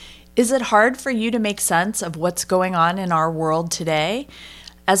Is it hard for you to make sense of what's going on in our world today?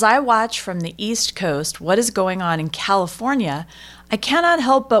 As I watch from the East Coast what is going on in California, I cannot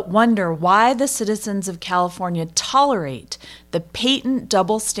help but wonder why the citizens of California tolerate the patent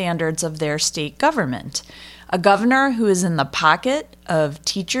double standards of their state government. A governor who is in the pocket of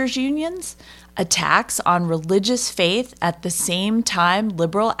teachers' unions, attacks on religious faith at the same time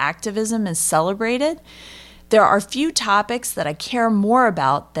liberal activism is celebrated. There are few topics that I care more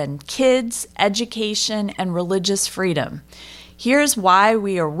about than kids, education, and religious freedom. Here's why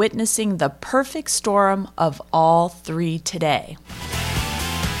we are witnessing the perfect storm of all three today.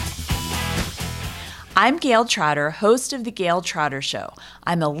 I'm Gail Trotter, host of The Gail Trotter Show.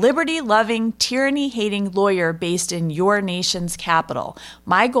 I'm a liberty-loving, tyranny-hating lawyer based in your nation's capital.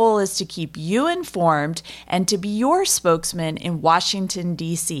 My goal is to keep you informed and to be your spokesman in Washington,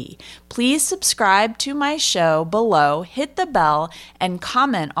 D.C. Please subscribe to my show below, hit the bell, and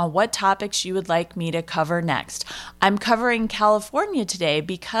comment on what topics you would like me to cover next. I'm covering California today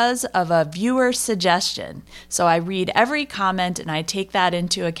because of a viewer suggestion. So I read every comment and I take that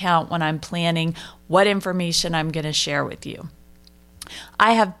into account when I'm planning what information I'm going to share with you.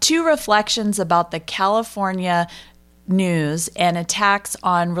 I have two reflections about the California news and attacks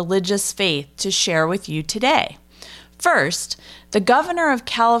on religious faith to share with you today. First, the governor of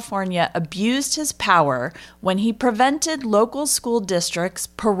California abused his power when he prevented local school districts,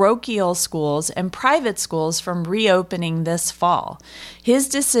 parochial schools, and private schools from reopening this fall. His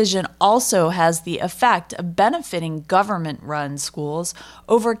decision also has the effect of benefiting government-run schools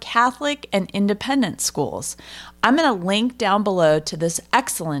over Catholic and independent schools. I'm going to link down below to this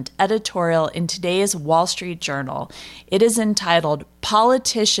excellent editorial in today's Wall Street Journal. It is entitled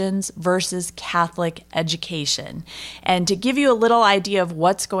Politicians versus Catholic Education. And to give you a little idea of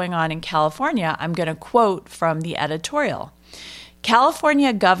what's going on in California, I'm going to quote from the editorial.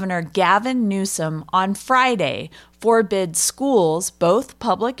 California Governor Gavin Newsom on Friday forbid schools, both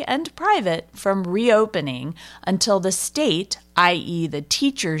public and private, from reopening until the state, i.e. the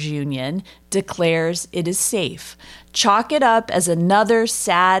teachers' union, declares it is safe. Chalk it up as another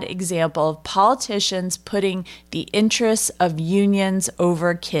sad example of politicians putting the interests of unions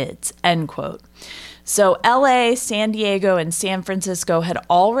over kids, end quote. So LA, San Diego, and San Francisco had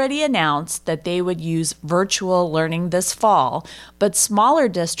already announced that they would use virtual learning this fall, but smaller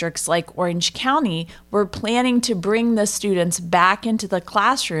districts like Orange County were planning to bring the students back into the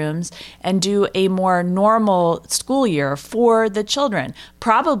classrooms and do a more normal school year for the children,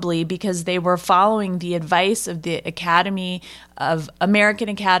 probably because they were following the advice of the American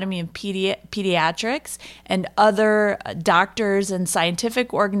Academy of Pediatrics and other doctors and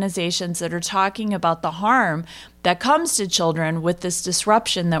scientific organizations that are talking about the harm that comes to children with this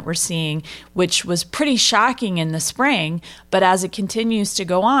disruption that we're seeing, which was pretty shocking in the spring. But as it continues to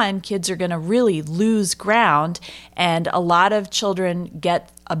go on, kids are going to really lose ground. And a lot of children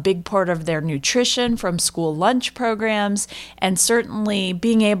get a big part of their nutrition from school lunch programs. And certainly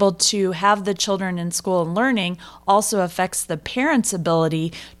being able to have the children in school and learning also affects the parents'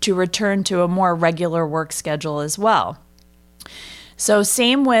 ability to return to a more regular work schedule as well. So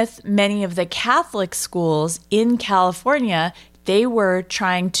same with many of the Catholic schools in California, they were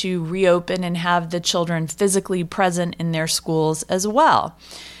trying to reopen and have the children physically present in their schools as well.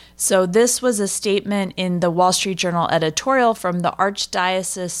 So this was a statement in the Wall Street Journal editorial from the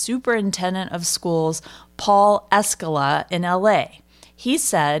Archdiocese Superintendent of Schools, Paul Escala in LA. He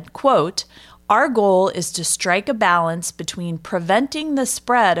said, quote, "Our goal is to strike a balance between preventing the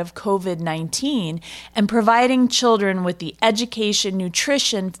spread of COVID-19 and providing children with the education,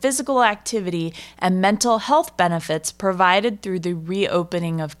 nutrition, physical activity, and mental health benefits provided through the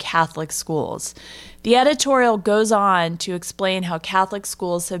reopening of Catholic schools." The editorial goes on to explain how Catholic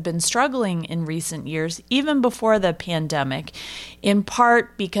schools have been struggling in recent years, even before the pandemic, in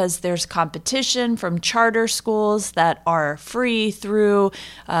part because there's competition from charter schools that are free through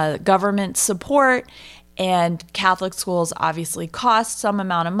government support, and Catholic schools obviously cost some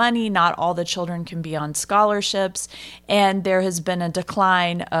amount of money. Not all the children can be on scholarships, and there has been a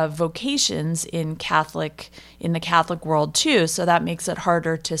decline of vocations in the Catholic world too, so that makes it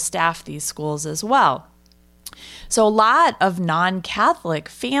harder to staff these schools as well. So a lot of non-Catholic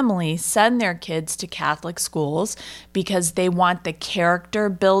families send their kids to Catholic schools because they want the character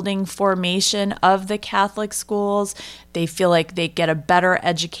building formation of the Catholic schools. They feel like they get a better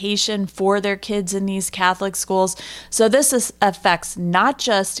education for their kids in these Catholic schools. So this affects not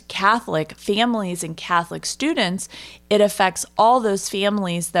just Catholic families and Catholic students, it affects all those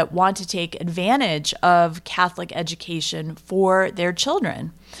families that want to take advantage of Catholic education for their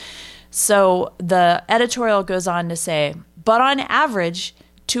children. So the editorial goes on to say, but on average,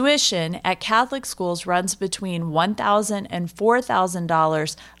 tuition at Catholic schools runs between $1,000 and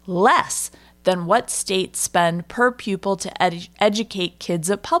 $4,000 less than what states spend per pupil to educate kids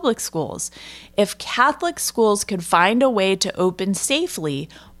at public schools. If Catholic schools could find a way to open safely,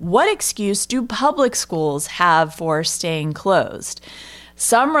 what excuse do public schools have for staying closed?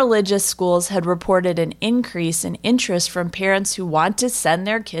 Some religious schools had reported an increase in interest from parents who want to send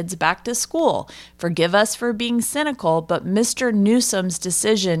their kids back to school. Forgive us for being cynical, but Mr. Newsom's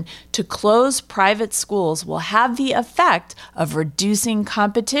decision to close private schools will have the effect of reducing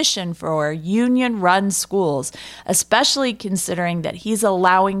competition for union-run schools, especially considering that he's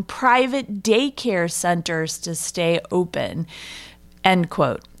allowing private daycare centers to stay open. End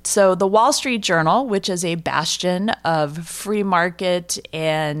quote. So the Wall Street Journal, which is a bastion of free market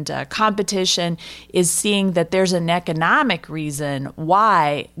and competition, is seeing that there's an economic reason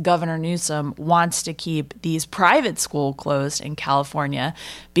why Governor Newsom wants to keep these private schools closed in California,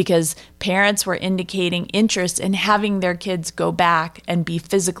 because parents were indicating interest in having their kids go back and be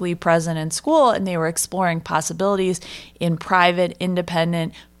physically present in school, and they were exploring possibilities in private,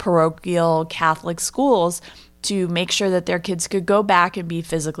 independent, parochial Catholic schools to make sure that their kids could go back and be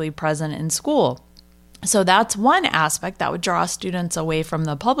physically present in school. So that's one aspect that would draw students away from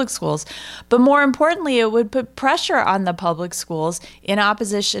the public schools. But more importantly, it would put pressure on the public schools in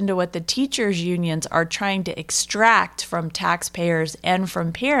opposition to what the teachers' unions are trying to extract from taxpayers and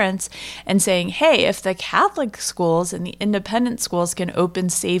from parents, and saying, hey, if the Catholic schools and the independent schools can open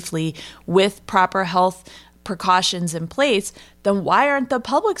safely with proper health precautions in place, then why aren't the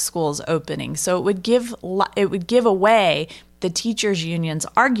public schools opening? So it would give away the teachers' unions'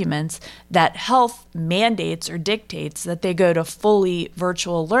 arguments that health mandates or dictates that they go to fully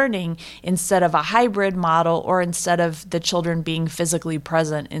virtual learning instead of a hybrid model, or instead of the children being physically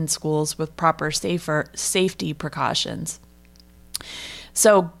present in schools with proper safety precautions.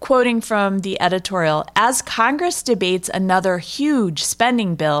 So, quoting from the editorial, as Congress debates another huge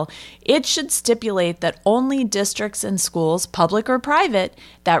spending bill, it should stipulate that only districts and schools, public or private,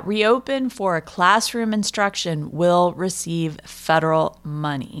 that reopen for classroom instruction will receive federal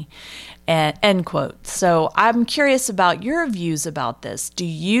money. End quote. So I'm curious about your views about this. Do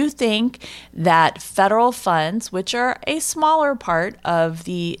you think that federal funds, which are a smaller part of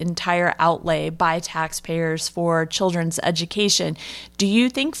the entire outlay by taxpayers for children's education, do you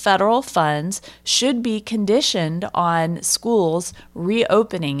think federal funds should be conditioned on schools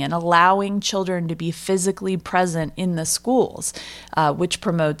reopening and allowing children to be physically present in the schools, which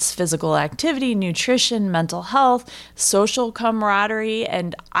promotes physical activity, nutrition, mental health, social camaraderie,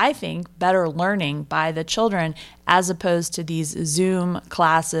 and I think better learning by the children, as opposed to these Zoom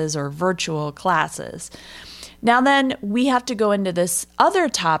classes or virtual classes? Now then, we have to go into this other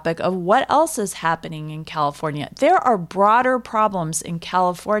topic of what else is happening in California. There are broader problems in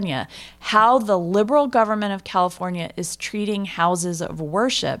California, how the liberal government of California is treating houses of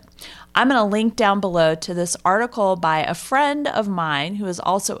worship. I'm going to link down below to this article by a friend of mine who is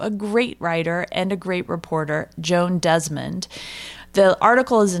also a great writer and a great reporter, Joan Desmond. The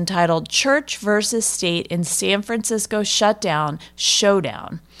article is entitled Church versus State in San Francisco Shutdown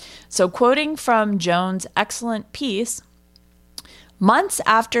Showdown. So quoting from Joan's excellent piece, months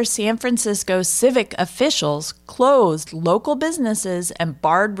after San Francisco civic officials closed local businesses and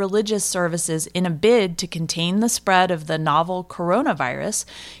barred religious services in a bid to contain the spread of the novel coronavirus,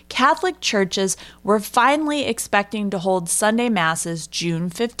 Catholic churches were finally expecting to hold Sunday Masses June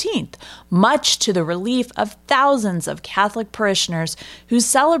 15th, much to the relief of thousands of Catholic parishioners who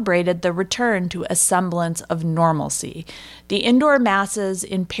celebrated the return to a semblance of normalcy. The indoor Masses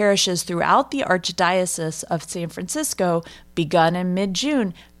in parishes throughout the Archdiocese of San Francisco, begun in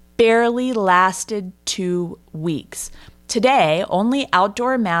mid-June, barely lasted 2 weeks. Today, only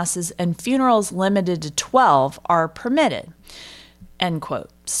outdoor Masses and funerals limited to 12 are permitted. End quote.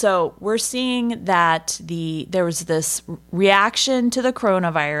 So we're seeing that there was this reaction to the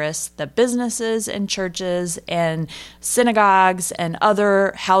coronavirus, that businesses and churches and synagogues and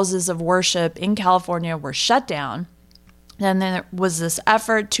other houses of worship in California were shut down. And then there was this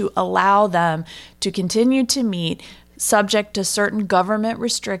effort to allow them to continue to meet subject to certain government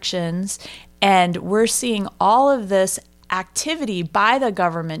restrictions. And we're seeing all of this activity by the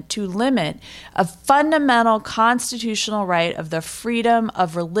government to limit a fundamental constitutional right of the freedom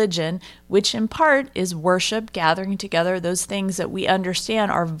of religion, which in part is worship, gathering together, those things that we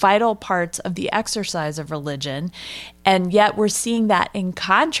understand are vital parts of the exercise of religion. And yet we're seeing that in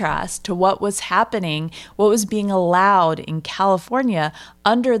contrast to what was happening, what was being allowed in California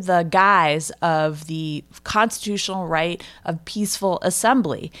under the guise of the constitutional right of peaceful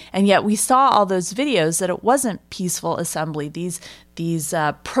assembly. And yet we saw all those videos that it wasn't peaceful assembly. these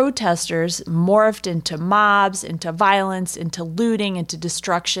protesters morphed into mobs, into violence, into looting, into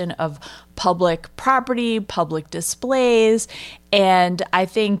destruction of public property, public displays. And I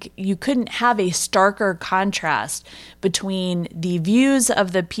think you couldn't have a starker contrast between the views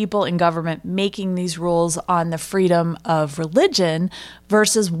of the people in government making these rules on the freedom of religion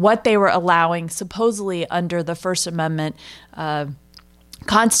versus what they were allowing supposedly under the First Amendment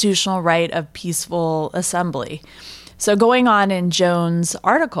constitutional right of peaceful assembly. So going on in Jones'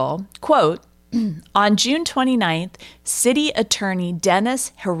 article, quote, on June 29th, City Attorney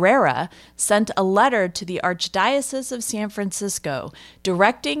Dennis Herrera sent a letter to the Archdiocese of San Francisco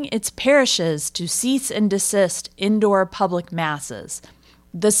directing its parishes to cease and desist indoor public masses.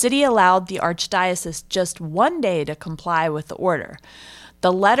 The city allowed the Archdiocese just 1 day to comply with the order.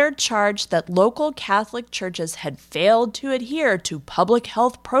 The letter charged that local Catholic churches had failed to adhere to public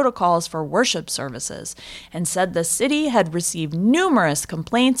health protocols for worship services and said the city had received numerous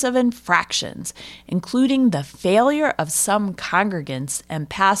complaints of infractions, including the failure of some congregants and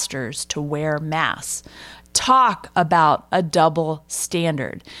pastors to wear masks. Talk about a double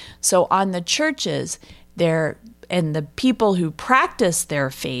standard. So on the churches, and the people who practice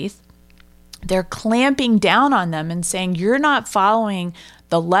their faith, they're clamping down on them and saying, you're not following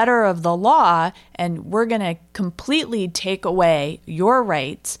the letter of the law, and we're going to completely take away your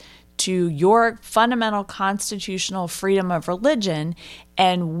rights to your fundamental constitutional freedom of religion,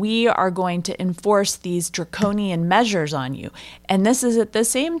 and we are going to enforce these draconian measures on you. And this is at the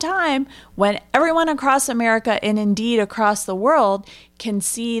same time when everyone across America and indeed across the world can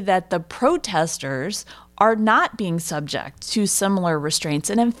see that the protesters are not being subject to similar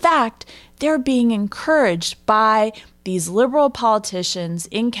restraints. And in fact, they're being encouraged by these liberal politicians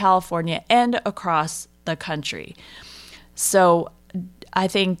in California and across the country. So I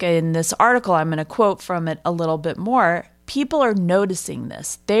think in this article, I'm going to quote from it a little bit more. People are noticing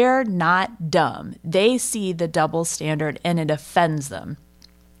this. They're not dumb. They see the double standard and it offends them.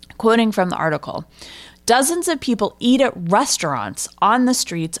 Quoting from the article, dozens of people eat at restaurants on the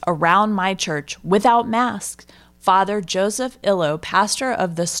streets around my church without masks. Father Joseph Illo, pastor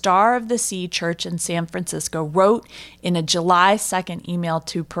of the Star of the Sea Church in San Francisco, wrote in a July 2nd email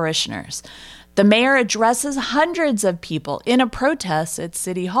to parishioners. The mayor addresses hundreds of people in a protest at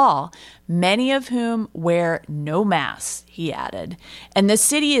City Hall, many of whom wear no masks, he added. And the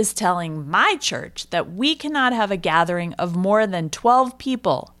city is telling my church that we cannot have a gathering of more than 12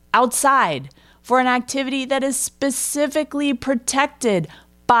 people outside for an activity that is specifically protected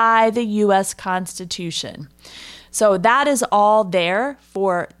by the U.S. Constitution. So that is all there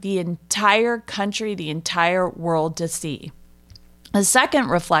for the entire country, the entire world to see. The second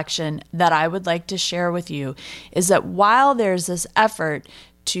reflection that I would like to share with you is that while there's this effort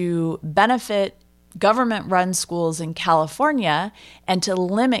to benefit government-run schools in California and to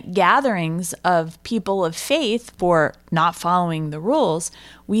limit gatherings of people of faith for not following the rules,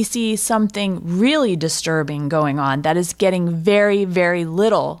 we see something really disturbing going on that is getting very, very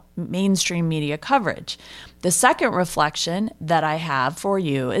little mainstream media coverage. The second reflection that I have for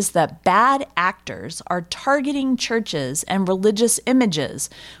you is that bad actors are targeting churches and religious images,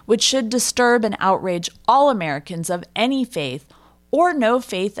 which should disturb and outrage all Americans of any faith or no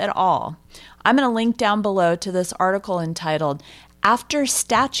faith at all. I'm going to link down below to this article entitled, After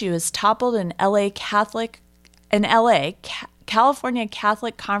Statue is Toppled in California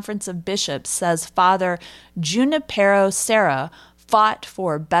Catholic Conference of Bishops Says Father Junipero Serra Fought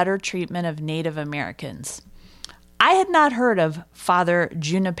for Better Treatment of Native Americans. I had not heard of Father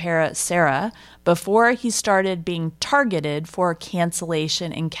Junipero Serra before he started being targeted for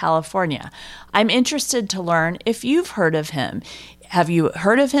cancellation in California. I'm interested to learn if you've heard of him. Have you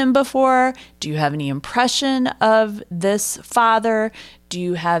heard of him before? Do you have any impression of this father? Do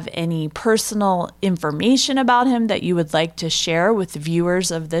you have any personal information about him that you would like to share with the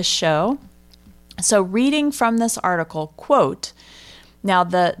viewers of this show? So reading from this article, quote, now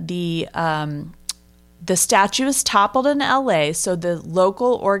the statue is toppled in LA, so the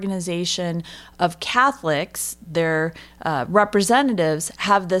local organization of Catholics, their representatives,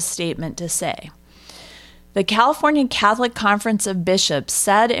 have this statement to say. The California Catholic Conference of Bishops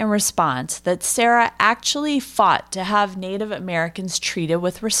said in response that Serra actually fought to have Native Americans treated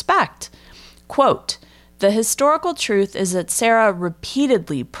with respect. Quote, the historical truth is that Serra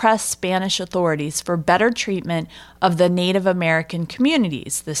repeatedly pressed Spanish authorities for better treatment of the Native American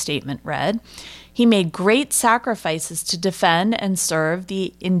communities, the statement read. He made great sacrifices to defend and serve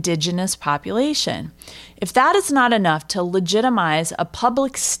the indigenous population. If that is not enough to legitimize a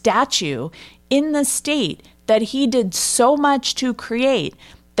public statue in the state that he did so much to create,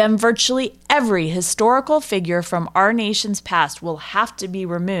 then virtually every historical figure from our nation's past will have to be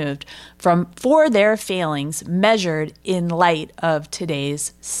removed for their failings measured in light of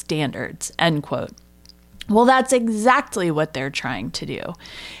today's standards, end quote. Well, that's exactly what they're trying to do.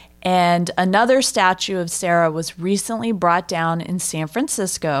 And another statue of Sarah was recently brought down in San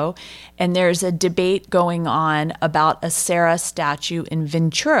Francisco, and there's a debate going on about a Sarah statue in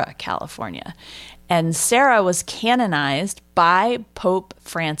Ventura, California. And Sarah was canonized by Pope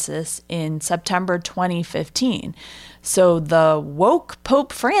Francis in September 2015. So the woke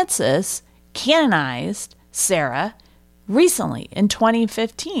Pope Francis canonized Sarah recently in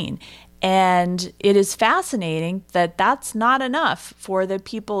 2015. And it is fascinating that that's not enough for the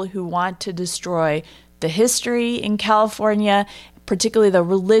people who want to destroy the history in California, particularly the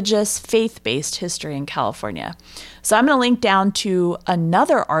religious, faith-based history in California. So I'm going to link down to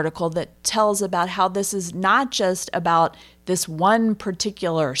another article that tells about how this is not just about this one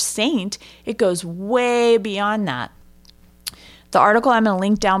particular saint. It goes way beyond that. The article I'm going to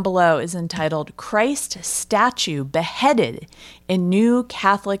link down below is entitled Christ Statue Beheaded in New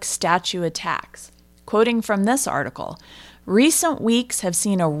Catholic Statue Attacks. Quoting from this article, recent weeks have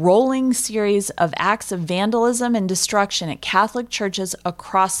seen a rolling series of acts of vandalism and destruction at Catholic churches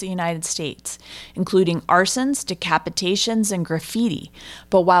across the United States, including arsons, decapitations, and graffiti.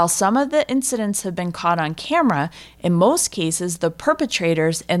 But while some of the incidents have been caught on camera, in most cases the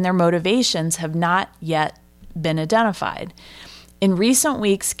perpetrators and their motivations have not yet been identified. In recent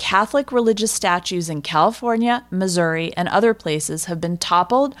weeks, Catholic religious statues in California, Missouri, and other places have been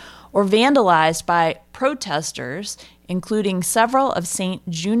toppled or vandalized by protesters, including several of St.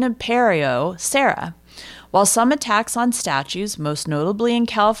 Junipero Serra. While some attacks on statues, most notably in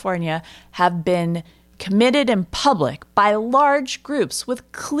California, have been committed in public by large groups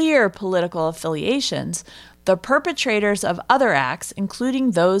with clear political affiliations, the perpetrators of other acts,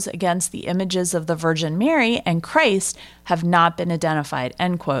 including those against the images of the Virgin Mary and Christ, have not been identified,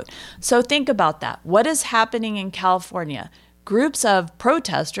 end quote. So think about that. What is happening in California? Groups of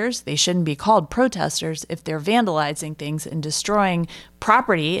protesters, they shouldn't be called protesters if they're vandalizing things and destroying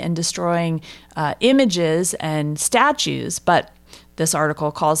property and destroying images and statues, but this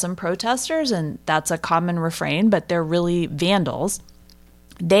article calls them protesters, and that's a common refrain, but they're really vandals.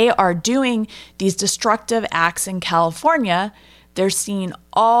 They are doing these destructive acts in California. They're seen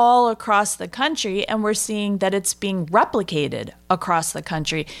all across the country, and we're seeing that it's being replicated across the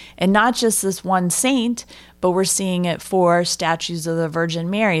country. And not just this one saint, but we're seeing it for statues of the Virgin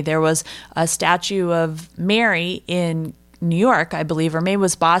Mary. There was a statue of Mary in New York, I believe, or maybe it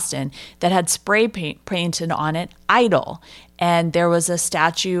was Boston, that had spray paint painted on it, idol. And there was a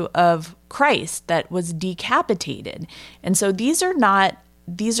statue of Christ that was decapitated. And so these are not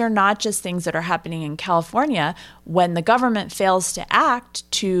just things that are happening in California. When the government fails to act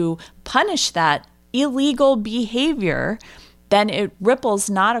to punish that illegal behavior, then it ripples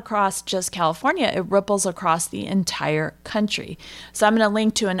not across just California, it ripples across the entire country. So I'm going to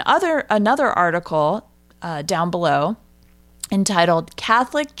link to another article down below entitled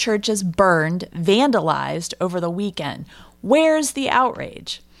Catholic Churches Burned, Vandalized Over the Weekend. Where's the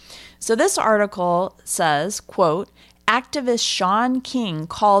outrage? So this article says, quote, activist Shaun King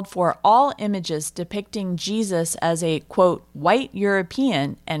called for all images depicting Jesus as a, quote, white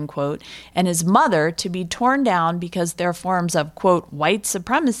European, end quote, and his mother to be torn down because they're forms of, quote, white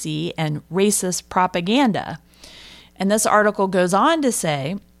supremacy and racist propaganda. And this article goes on to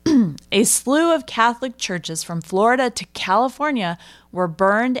say, a slew of Catholic churches from Florida to California were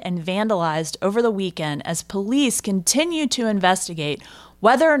burned and vandalized over the weekend as police continue to investigate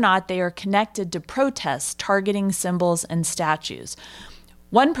whether or not they are connected to protests targeting symbols and statues.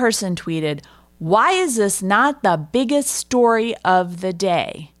 One person tweeted, "Why is this not the biggest story of the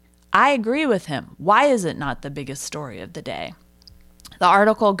day?" I agree with him. Why is it not the biggest story of the day? The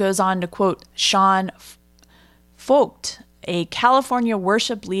article goes on to quote Sean Vogt, a California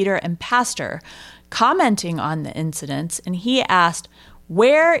worship leader and pastor, commenting on the incidents, and he asked,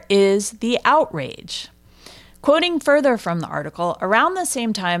 "Where is the outrage?" Quoting further from the article, around the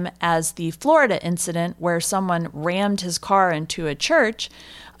same time as the Florida incident where someone rammed his car into a church,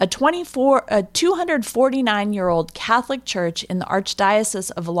 a 249-year-old Catholic church in the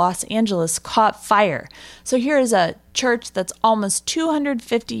Archdiocese of Los Angeles caught fire. So here is a church that's almost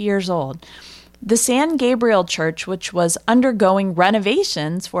 250 years old. The San Gabriel Church, which was undergoing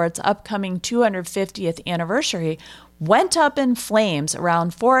renovations for its upcoming 250th anniversary, went up in flames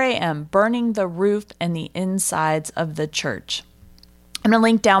around 4 a.m., burning the roof and the insides of the church. I'm going to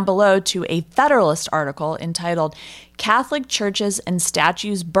link down below to a Federalist article entitled Catholic Churches and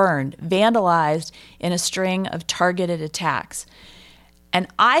Statues Burned, Vandalized in a String of Targeted Attacks. And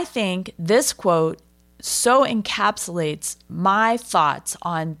I think this quote so encapsulates my thoughts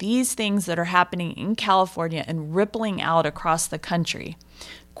on these things that are happening in California and rippling out across the country.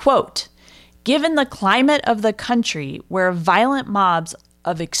 Quote, "Given the climate of the country where violent mobs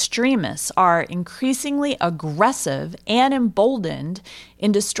of extremists are increasingly aggressive and emboldened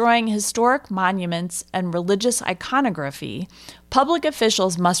in destroying historic monuments and religious iconography, public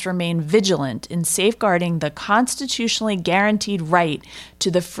officials must remain vigilant in safeguarding the constitutionally guaranteed right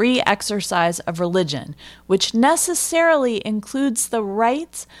to the free exercise of religion, which necessarily includes the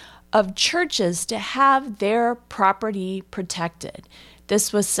rights of churches to have their property protected."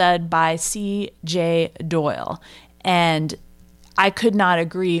 This was said by C.J. Doyle, and I could not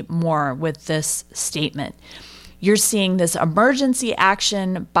agree more with this statement. You're seeing this emergency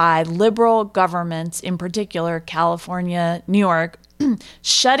action by liberal governments, in particular California, New York,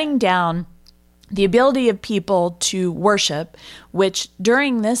 shutting down the ability of people to worship, which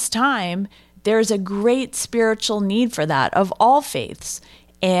during this time, there's a great spiritual need for that of all faiths.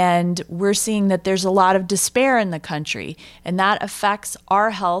 And we're seeing that there's a lot of despair in the country, and that affects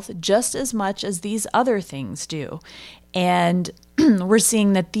our health just as much as these other things do. And we're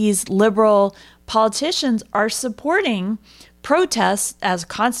seeing that these liberal politicians are supporting protests as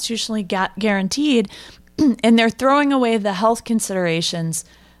constitutionally guaranteed, and they're throwing away the health considerations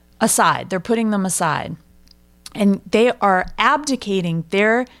aside. They're putting them aside. And they are abdicating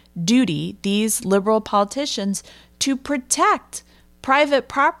their duty, these liberal politicians, to protect private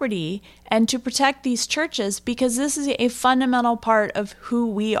property and to protect these churches, because this is a fundamental part of who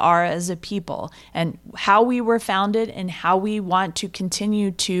we are as a people and how we were founded and how we want to continue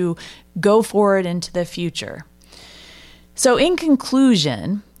to go forward into the future. So in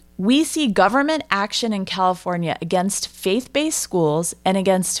conclusion, we see government action in California against faith-based schools and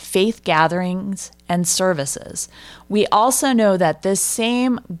against faith gatherings and services. We also know that this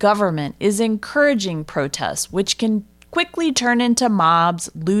same government is encouraging protests, which can quickly turn into mobs,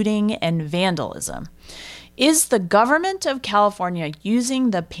 looting, and vandalism. Is the government of California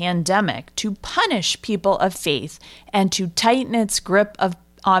using the pandemic to punish people of faith and to tighten its grip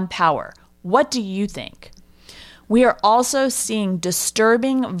on power? What do you think? We are also seeing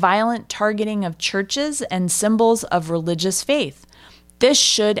disturbing, violent targeting of churches and symbols of religious faith. This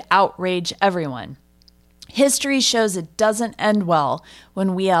should outrage everyone. History shows it doesn't end well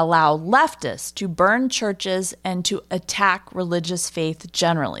when we allow leftists to burn churches and to attack religious faith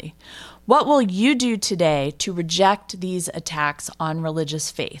generally. What will you do today to reject these attacks on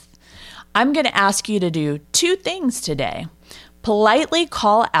religious faith? I'm going to ask you to do two things today. Politely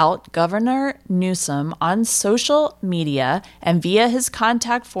call out Governor Newsom on social media and via his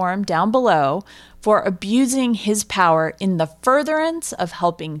contact form down below for abusing his power in the furtherance of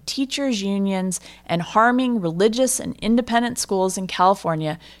helping teachers' unions and harming religious and independent schools in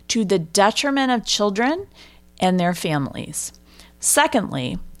California to the detriment of children and their families.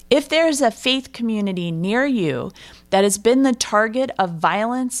 Secondly, if there's a faith community near you that has been the target of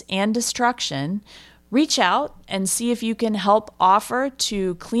violence and destruction, reach out and see if you can help offer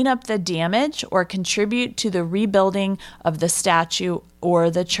to clean up the damage or contribute to the rebuilding of the statue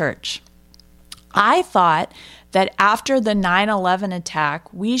or the church. I thought that after the 9/11 attack,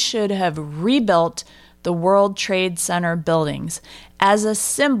 we should have rebuilt the World Trade Center buildings as a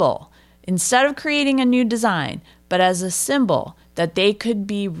symbol, instead of creating a new design, but as a symbol that they could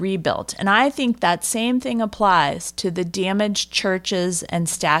be rebuilt. And I think that same thing applies to the damaged churches and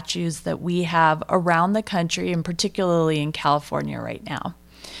statues that we have around the country, and particularly in California right now.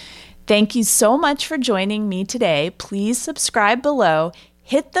 Thank you so much for joining me today. Please subscribe below,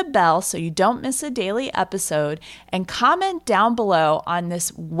 hit the bell so you don't miss a daily episode, and comment down below on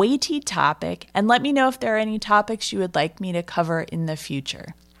this weighty topic, and let me know if there are any topics you would like me to cover in the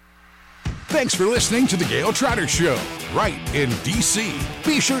future. Thanks for listening to The Gail Trotter Show, right in D.C.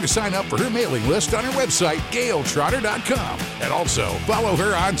 Be sure to sign up for her mailing list on her website, GailTrotter.com. And also follow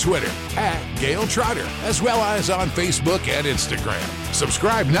her on Twitter, @GailTrotter, as well as on Facebook and Instagram.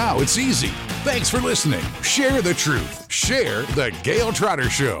 Subscribe now, it's easy. Thanks for listening. Share the truth. Share The Gail Trotter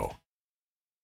Show.